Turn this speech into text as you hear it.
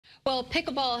Well,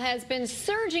 pickleball has been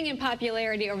surging in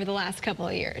popularity over the last couple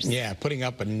of years. Yeah, putting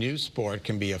up a new sport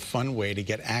can be a fun way to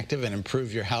get active and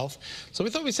improve your health. So we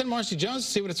thought we'd send Marcy Jones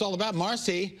to see what it's all about.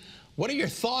 Marcy, what are your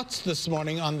thoughts this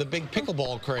morning on the big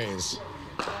pickleball craze?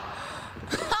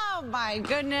 Oh my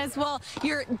goodness. Well,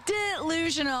 you're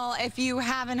delusional if you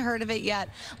haven't heard of it yet.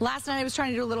 Last night I was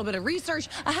trying to do a little bit of research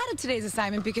ahead of today's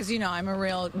assignment because, you know, I'm a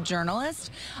real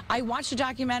journalist. I watched a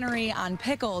documentary on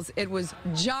pickles. It was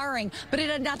jarring, but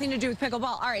it had nothing to do with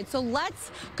pickleball. All right, so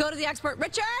let's go to the expert.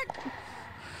 Richard!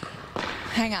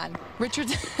 Hang on.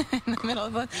 Richard's in the middle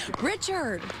of a...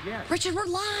 Richard! Yes. Richard, we're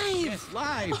live! Yes,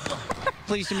 live!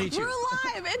 Pleased to meet you.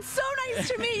 We're live! It's so nice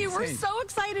to meet you. We're so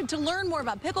excited to learn more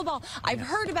about pickleball. I've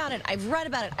heard about it. I've read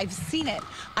about it. I've seen it.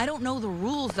 I don't know the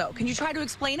rules, though. Can you try to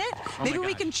explain it? Maybe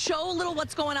we can show a little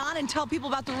what's going on and tell people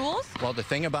about the rules? Well, the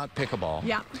thing about pickleball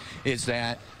is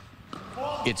that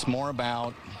it's more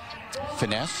about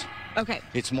finesse. Okay.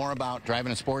 It's more about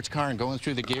driving a sports car and going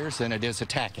through the gears than it is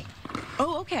attacking.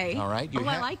 Oh, okay. All right?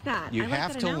 I like that. You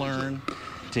have to learn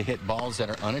to hit balls that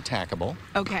are unattackable.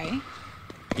 Okay.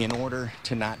 In order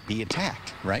to not be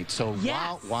attacked, right? So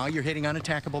yes. while you're hitting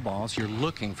unattackable balls, you're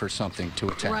looking for something to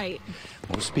attack. Right.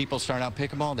 Most people start out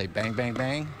pickleball, they bang, bang,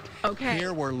 bang. Okay.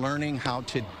 Here we're learning how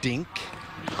to dink.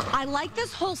 I like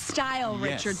this whole style,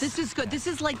 Richard. Yes. This is good. This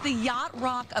is like the yacht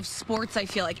rock of sports, I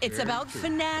feel like. It's about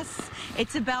finesse.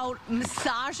 It's about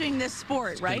massaging this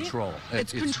sport, right? Control.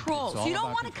 It's control. It's so you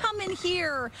don't want to come in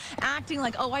here acting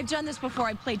like, oh, I've done this before.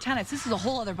 I played tennis. This is a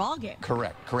whole other ballgame.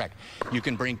 Correct, correct. You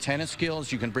can bring tennis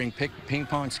skills. You can bring ping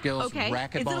pong skills, racquetball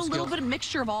skills. Is it a little bit of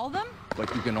mixture of all of them?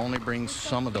 But you can only bring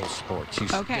some of those sports. You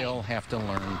still have to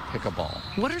learn pickleball.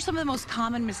 What are some of the most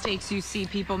common mistakes you see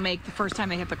people make the first time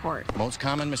they hit the court? Most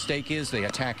common mistake is they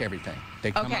attack everything.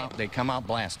 They come out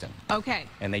blasting. Okay.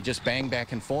 And they just bang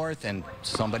back and forth, and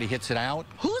somebody hits it out.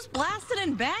 Who's blasting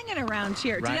and banging around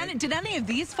here? Right. Did any of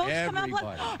these folks come out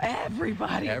blasting?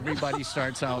 Everybody. Everybody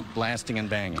starts out blasting and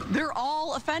banging. They're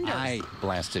all offenders. I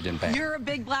blasted and banged. You're a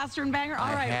big blaster and banger? All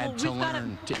right. I had to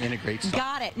learn to integrate stuff.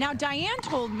 Got it. Now, Diane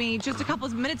told me just a couple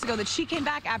of minutes ago that she came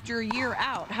back after a year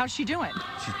out. How's she doing?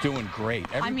 She's doing great.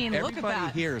 Look at that.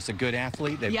 Everybody here is a good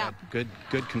athlete. They've got good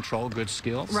control, good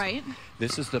skills. Right.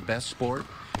 This is the best sport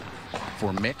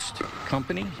for mixed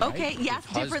company. Okay, right? yes,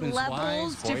 different levels,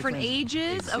 wives, different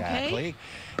ages. Exactly.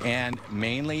 Okay. And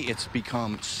mainly it's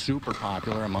become super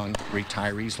popular among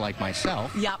retirees like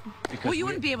myself. Yep. Well, you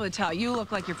wouldn't be able to tell. You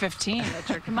look like you're 15,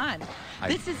 Richard. Come on.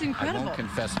 This is incredible. I won't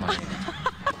confess my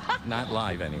age. Not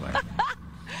live, anyway.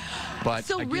 But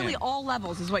so again, really all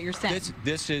levels is what you're saying.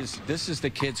 This is the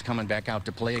kids coming back out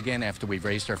to play again after we've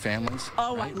raised our families.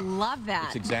 Oh, right? I love that.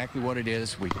 It's exactly what it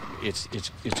is. It's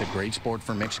a great sport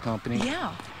for mixed company.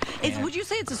 Yeah. Would you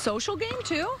say it's a social game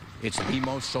too? It's the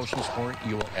most social sport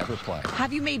you will ever play.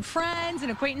 Have you made friends and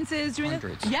acquaintances doing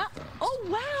Hundreds. Yeah.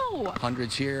 Oh, wow.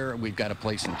 Hundreds here. We've got a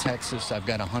place in Texas. I've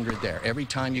got 100 there. Every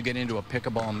time you get into a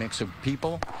pickleball mix of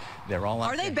people, they're all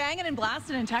out there. Are they banging and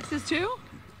blasting in Texas too?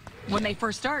 When they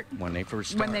first start. When they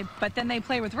first start. But then they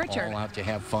play with Richard. All out to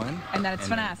have fun. And then it's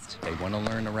finessed. They want to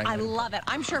learn the right way. I love it.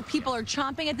 I'm sure people are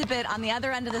chomping at the bit on the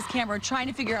other end of this camera trying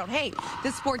to figure out, hey,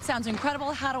 this sport sounds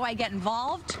incredible. How do I get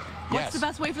involved? What's the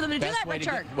best way for them to do that,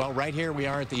 Richard? Well, right here we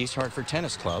are at the East Hartford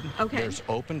Tennis Club. Okay. There's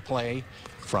open play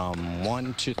from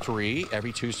 1 to 3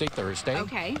 every Tuesday, Thursday.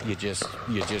 Okay. You just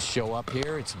show up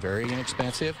here. It's very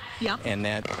inexpensive. Yep. And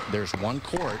that there's one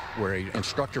court where an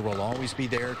instructor will always be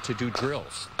there to do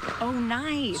drills. Oh,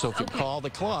 nice. So if you call the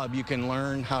club, you can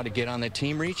learn how to get on the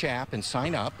Team Reach app and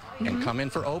sign up and come in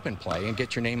for open play and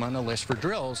get your name on the list for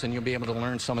drills, and you'll be able to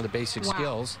learn some of the basic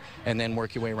skills and then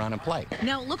work your way around and play.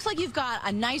 Now, it looks like you've got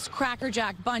a nice Cracker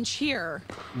Jack bunch here,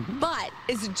 but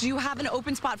do you have an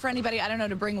open spot for anybody, I don't know,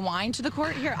 to bring wine to the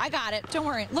court? Here, I got it. Don't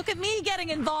worry. Look at me getting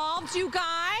involved, you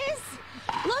guys.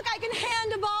 Look, I can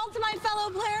hand a ball to my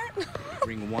fellow player.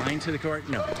 Bring wine to the court?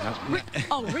 No.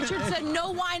 Oh, Richard said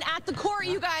no wine at the court,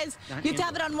 you guys. You have to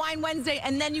have it on Wine Wednesday,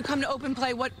 and then you come to open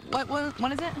play. What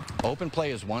is it? Open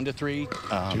play is 1 to 3,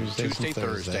 Tuesday,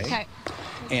 Thursday. Okay.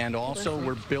 And also,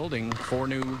 we're building 4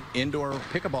 new indoor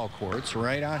pickleball courts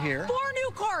right out here. 4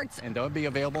 new courts. And they'll be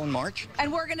available in March.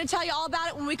 And we're going to tell you all about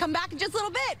it when we come back in just a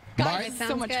little bit. Guys, it's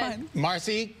so much fun.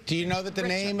 Marcy, do you know that the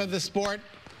name of the sport?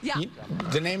 Yeah.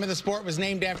 The name of the sport was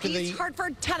named after East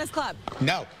Hartford Tennis Club.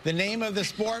 No, the name of the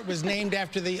sport was named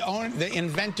after the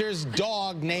inventor's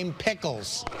dog named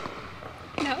Pickles.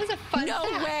 That was a fun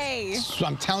fact. No way. So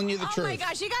I'm telling you the truth. Oh my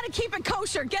gosh, you got to keep it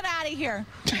kosher. Get out of here.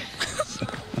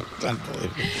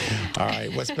 Unbelievable. All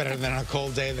right, what's better than a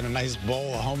cold day than a nice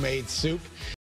bowl of homemade soup?